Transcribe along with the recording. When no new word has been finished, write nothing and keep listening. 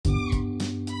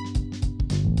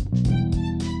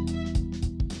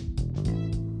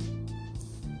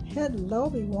Hello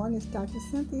everyone, it's Dr.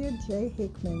 Cynthia J.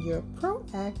 Hickman, your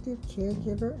proactive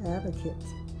caregiver advocate.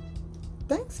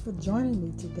 Thanks for joining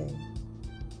me today.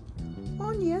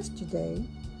 On yesterday,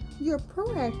 your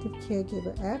proactive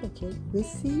caregiver advocate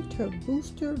received her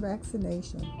booster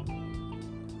vaccination.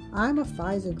 I'm a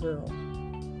Pfizer girl.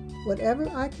 Whatever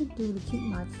I can do to keep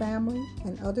my family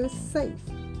and others safe,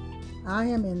 I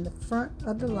am in the front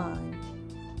of the line.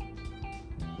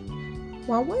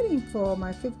 While waiting for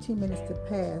my 15 minutes to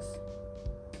pass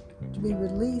to be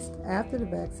released after the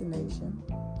vaccination,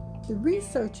 the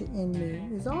researcher in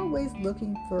me is always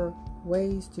looking for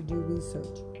ways to do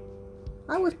research.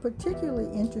 I was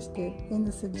particularly interested in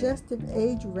the suggested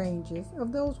age ranges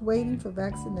of those waiting for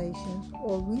vaccinations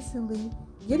or recently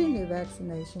getting their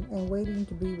vaccination and waiting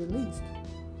to be released.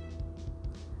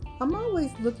 I'm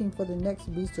always looking for the next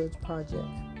research project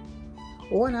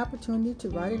or an opportunity to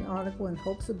write an article in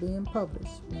hopes of being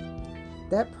published.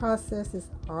 That process is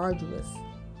arduous.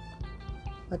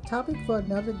 A topic for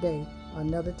another day,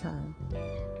 another time.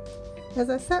 As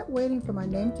I sat waiting for my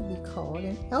name to be called,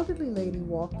 an elderly lady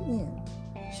walked in.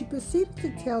 She proceeded to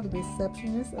tell the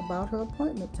receptionist about her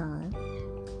appointment time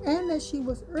and that she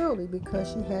was early because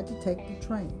she had to take the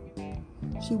train.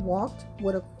 She walked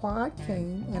with a quad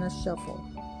cane and a shuffle.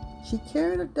 She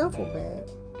carried a duffel bag,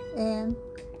 and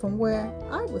from where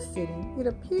I was sitting, it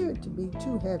appeared to be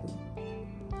too heavy.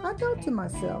 I thought to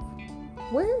myself,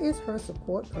 where is her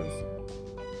support person?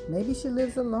 Maybe she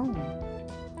lives alone.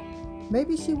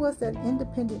 Maybe she was that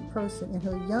independent person in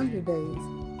her younger days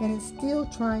and is still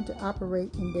trying to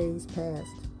operate in days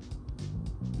past.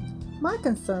 My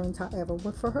concerns, however,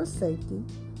 were for her safety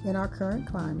in our current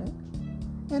climate,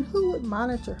 and who would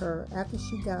monitor her after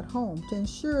she got home to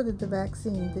ensure that the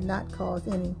vaccine did not cause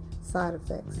any side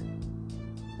effects.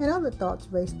 And other thoughts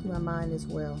raced through my mind as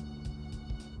well.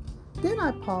 Then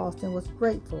I paused and was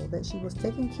grateful that she was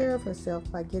taking care of herself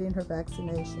by getting her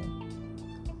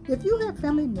vaccination. If you have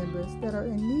family members that are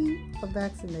in need of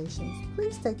vaccinations,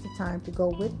 please take the time to go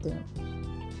with them.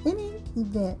 Any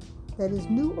event that is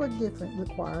new or different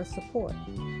requires support.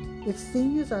 If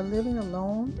seniors are living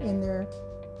alone in their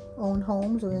own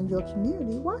homes or in your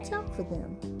community, watch out for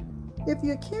them. If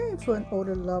you're caring for an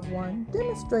older loved one,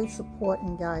 demonstrate support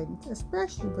and guidance,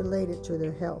 especially related to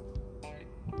their health.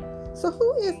 So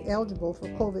who is eligible for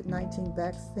COVID-19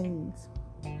 vaccines?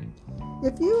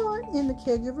 If you are in the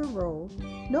caregiver role,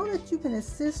 know that you can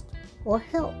assist or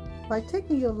help by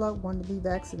taking your loved one to be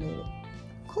vaccinated.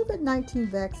 COVID-19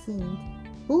 vaccine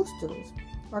boosters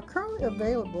are currently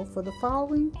available for the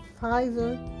following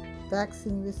Pfizer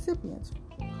vaccine recipients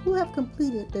who have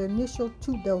completed their initial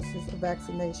 2 doses of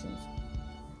vaccinations.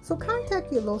 So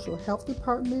contact your local health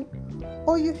department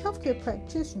or your healthcare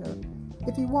practitioner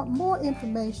if you want more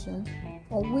information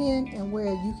on when and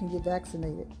where you can get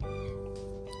vaccinated.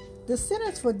 The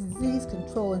Centers for Disease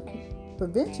Control and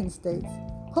Prevention states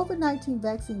COVID-19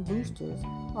 vaccine boosters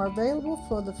are available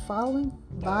for the following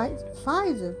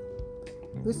Pfizer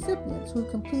recipients who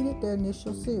completed their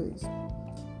initial series,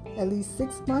 at least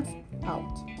 6 months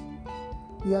out.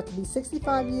 You have to be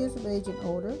 65 years of age and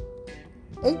older,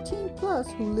 18 plus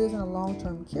who lives in a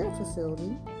long-term care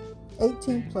facility,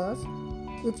 18 plus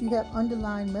if you have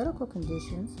underlying medical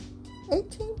conditions,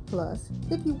 18 plus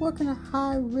if you work in a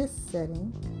high-risk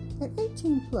setting, and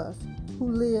 18 plus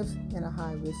who lives in a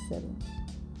high-risk setting.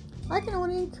 I can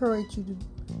only encourage you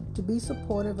to be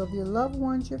supportive of your loved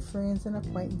ones, your friends, and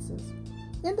acquaintances.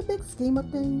 In the big scheme of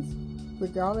things,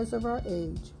 regardless of our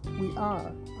age, we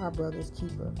are our brother's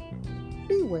keeper.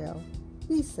 Be well,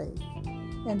 be safe,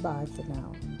 and bye for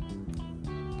now.